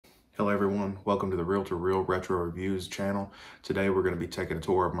Hello everyone, welcome to the Reel to Reel Retro Reviews channel. Today we're going to be taking a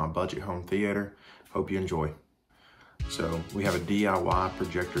tour of my budget home theater. Hope you enjoy. So we have a DIY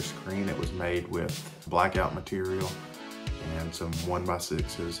projector screen. It was made with blackout material and some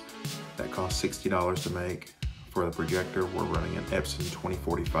 1x6s. That cost $60 to make. For the projector, we're running an Epson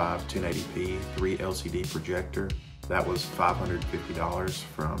 2045 1080p 3 LCD projector. That was $550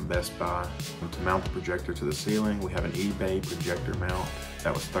 from Best Buy. To mount the projector to the ceiling, we have an eBay projector mount.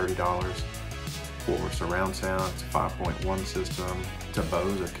 That was $30. For surround sound, it's a 5.1 system. It's a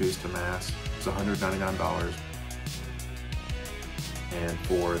Bose Acoustimass. It's $199. And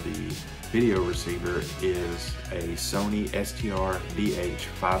for the video receiver is a Sony STR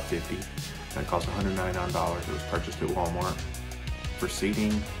DH550. That cost $199. It was purchased at Walmart. For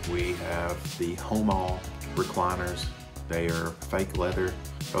seating, we have the Homall recliners. They are fake leather.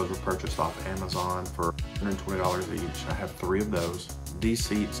 Those were purchased off Amazon for $120 each. I have 3 of those. These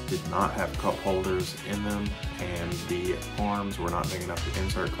seats did not have cup holders in them, and the arms were not big enough to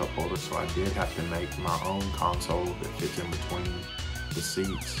insert cup holders, so I did have to make my own console that fits in between the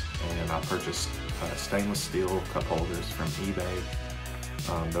seats, and I purchased stainless steel cup holders from eBay.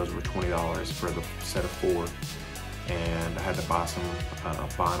 Those were $20 for the set of 4. And I had to buy some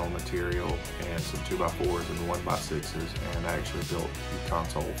vinyl material and some 2x4s and 1x6s, and I actually built the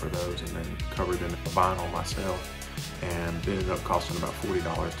console for those and then covered in vinyl myself, and it ended up costing about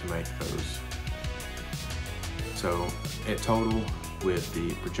 $40 to make those. So in total, with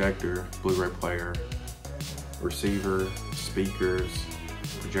the projector, Blu-ray player, receiver, speakers,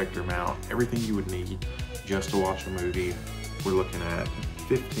 projector mount, everything you would need just to watch a movie, we're looking at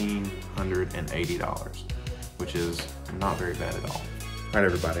 $1,580. Which is not very bad at all. All right,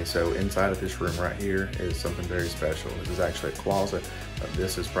 everybody, so inside of this room right here is something very special. This is actually a closet.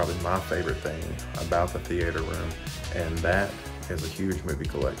 This is probably my favorite thing about the theater room, and that is a huge movie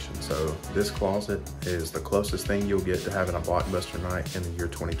collection. So this closet is the closest thing you'll get to having a blockbuster night in the year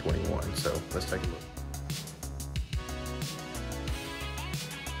 2021. So let's take a look.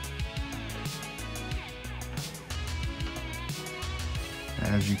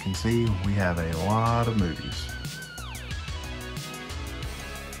 As you can see, we have a lot of movies.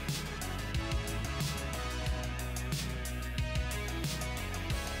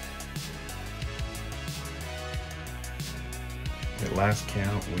 At last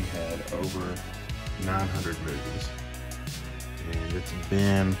count, we had over 900 movies. And it's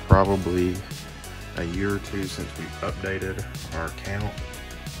been probably a year or 2 since we've updated our count.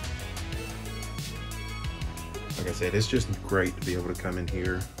 Like I said, it's just great to be able to come in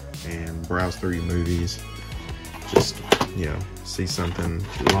here and browse through your movies. Just, you know, see something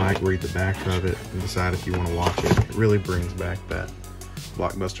you like, read the back of it, and decide if you want to watch it. It really brings back that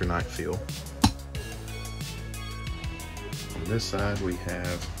blockbuster night feel. On this side, we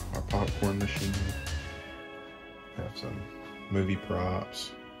have our popcorn machine. We have some movie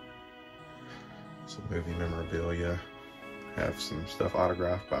props, some movie memorabilia. Have some stuff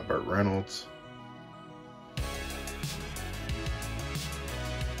autographed by Burt Reynolds.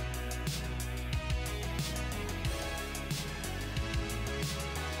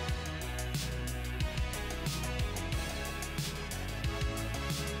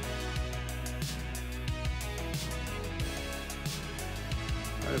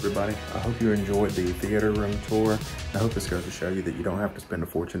 Everybody, I hope you enjoyed the theater room tour. I hope this goes to show you that you don't have to spend a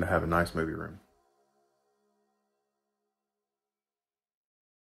fortune to have a nice movie room.